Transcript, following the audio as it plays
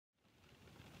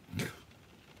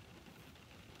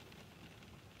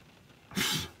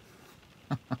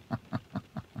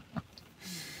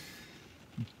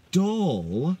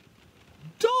dull?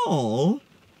 Dull?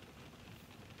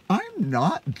 I'm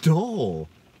not dull.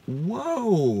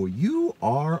 Whoa, you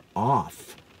are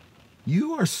off.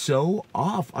 You are so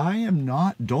off. I am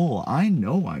not dull. I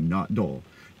know I'm not dull.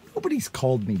 Nobody's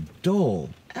called me dull,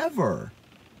 ever.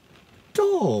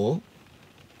 Dull?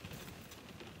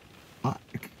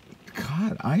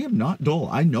 God, I am not dull.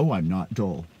 I know I'm not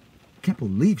dull. I can't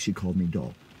believe she called me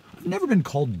dull. I've never been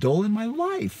called dull in my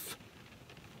life.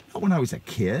 Not when I was a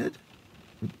kid.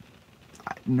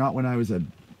 Not when I was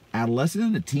an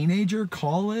adolescent, a teenager,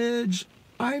 college.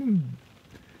 I'm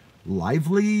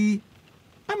lively.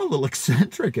 I'm a little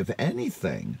eccentric, if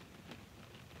anything.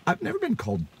 I've never been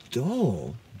called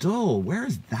dull. Dull, where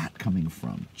is that coming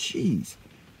from? Jeez.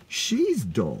 She's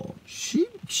dull. She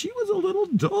was a little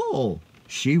dull.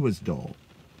 She was dull.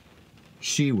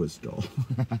 She was dull.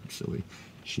 Actually,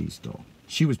 she's dull.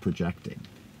 She was projecting.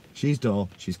 She's dull.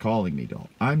 She's calling me dull.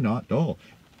 I'm not dull.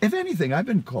 If anything, I've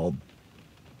been called...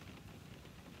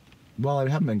 Well, I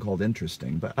haven't been called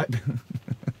interesting, but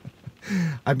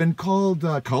I've been called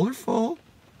colorful.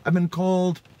 I've been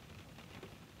called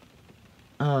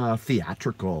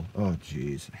theatrical. Oh,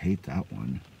 jeez. I hate that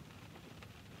one.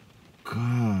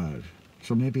 God.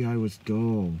 So maybe I was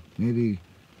dull. Maybe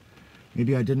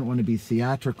I didn't want to be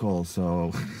theatrical,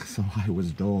 so I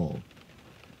was dull.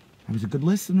 I was a good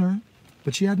listener,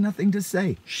 but she had nothing to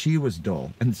say. She was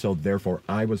dull, and so therefore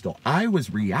I was dull. I was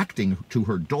reacting to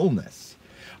her dullness.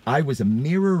 I was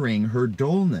mirroring her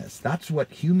dullness. That's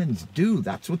what humans do.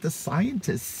 That's what the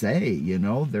scientists say, you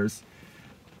know.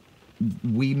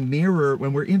 We mirror,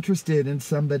 when we're interested in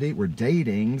somebody, we're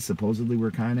dating, supposedly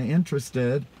we're kind of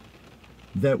interested,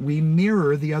 that we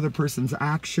mirror the other person's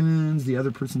actions, the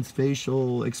other person's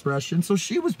facial expression. So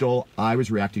she was dull. I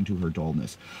was reacting to her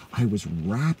dullness. I was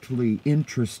raptly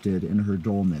interested in her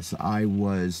dullness. I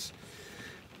was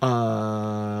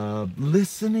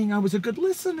listening. I was a good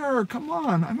listener. Come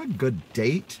on. I'm a good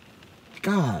date.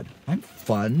 God, I'm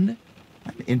fun.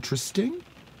 I'm interesting.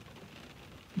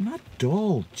 I'm not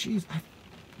dull. Jeez, I've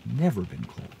never been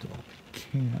called dull. I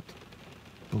can't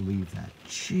believe that.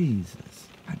 Jesus.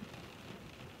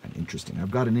 I'm interesting.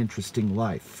 I've got an interesting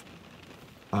life.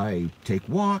 I take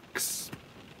walks.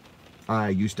 I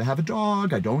used to have a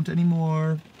dog. I don't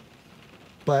anymore.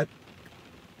 But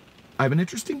I have an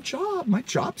interesting job. My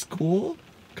job's cool.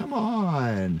 Come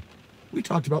on. We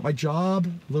talked about my job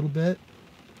a little bit.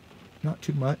 Not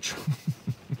too much.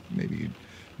 Maybe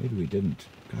we didn't.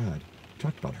 God, we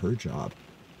talked about her job.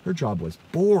 Her job was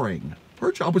boring.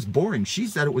 Her job was boring. She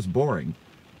said it was boring.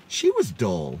 She was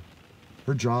dull.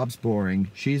 Her job's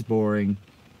boring. She's boring.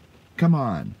 Come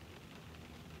on.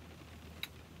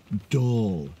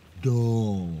 Dull.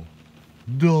 Dull.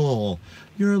 Dull.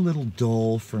 You're a little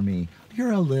dull for me.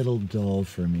 You're a little dull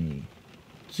for me.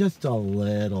 Just a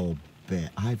little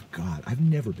bit. I've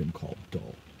never been called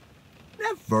dull.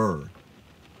 Never.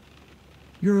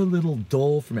 You're a little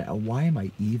dull for me. Why am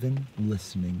I even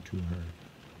listening to her?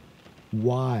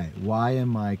 Why? Why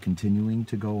am I continuing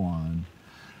to go on?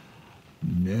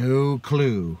 No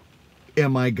clue.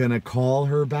 Am I going to call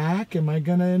her back? Am I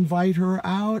going to invite her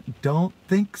out? Don't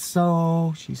think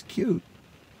so. She's cute.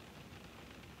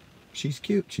 She's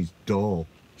cute. She's dull.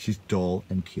 She's dull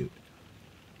and cute.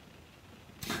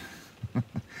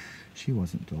 She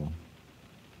wasn't dull.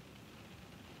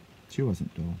 She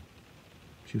wasn't dull.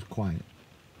 She was quiet.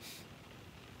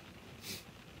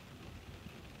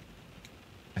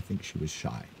 I think she was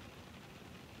shy.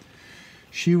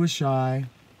 She was shy.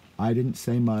 I didn't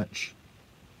say much.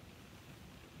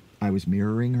 I was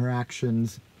mirroring her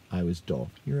actions. I was dull.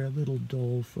 You're a little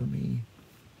dull for me.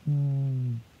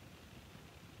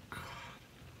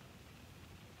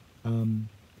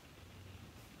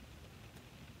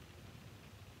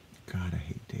 God, I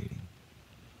hate dating.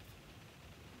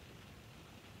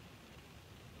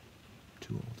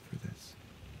 Too old for this.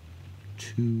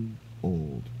 Too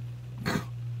old.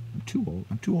 I'm too old.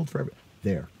 I'm too old for everything.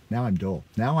 There. Now I'm dull.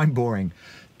 Now I'm boring.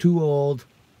 Too old.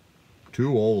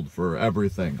 Too old for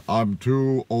everything. I'm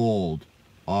too old.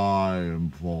 I am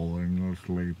falling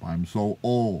asleep. I'm so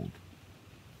old.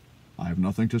 I have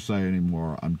nothing to say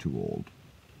anymore. I'm too old.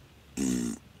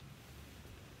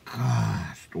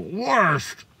 Gosh, the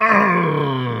worst.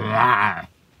 God,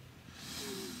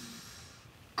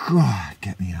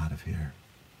 get me out of here.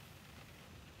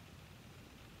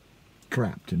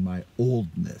 Trapped in my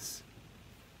oldness.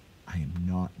 I am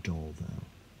not dull, though.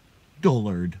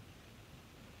 Dullard.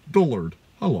 Dullard.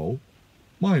 Hello.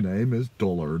 My name is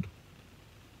Dullard.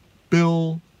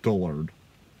 Bill Dullard.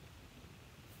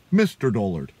 Mr.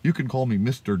 Dullard. You can call me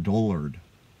Mr. Dullard.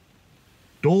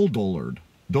 Dullard.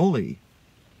 Dully.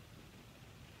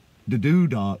 the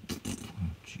doo-dah. Oh,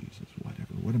 Jesus,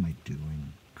 whatever. What am I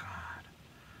doing? God.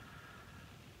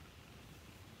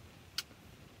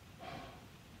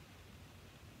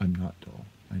 I'm not dull.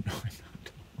 I know I'm not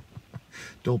dull.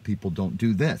 Dull people don't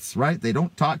do this, right? They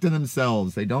don't talk to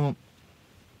themselves. They don't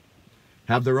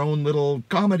have their own little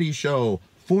comedy show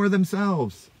for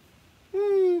themselves.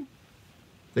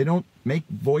 They don't make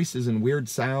voices and weird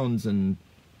sounds and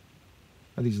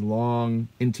have these long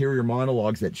interior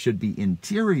monologues that should be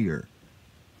interior.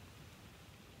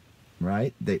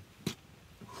 Right?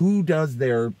 Who does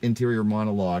their interior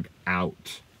monologue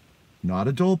out? Not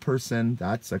a dull person.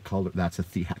 That's a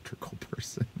theatrical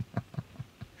person.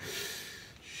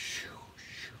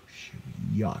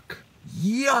 Yuck.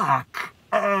 Yuck!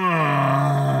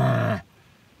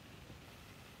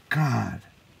 God.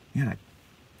 Yeah,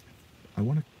 I'm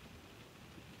going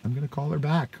to call her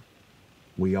back.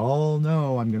 We all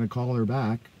know I'm going to call her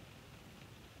back.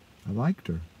 I liked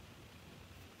her.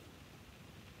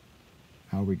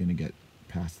 How are we going to get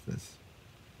past this?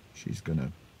 She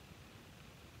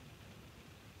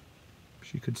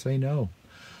could say no.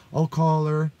 I'll call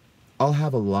her. I'll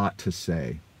have a lot to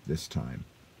say this time.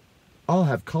 I'll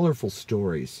have colorful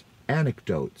stories,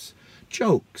 anecdotes,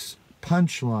 jokes,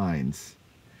 punchlines,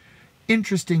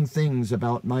 interesting things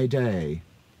about my day,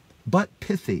 but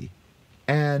pithy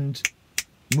and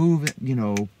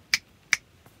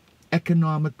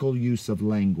economical use of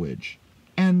language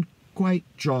and quite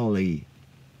jolly.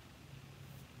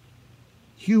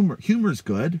 Humor's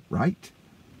good, right?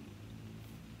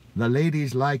 The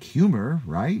ladies like humor,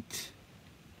 right?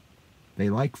 They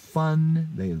like fun.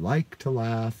 They like to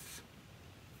laugh.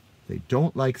 They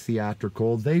don't like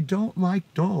theatrical. They don't like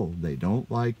dull. They don't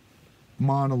like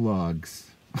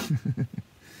monologues.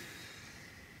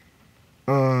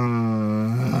 God.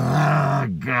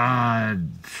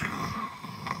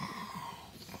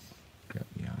 Get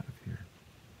me out of here.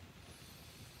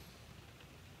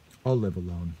 I'll live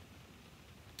alone.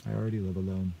 I already live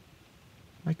alone.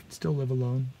 I can still live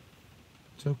alone.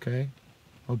 It's okay.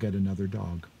 I'll get another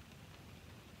dog.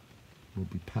 We'll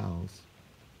be pals.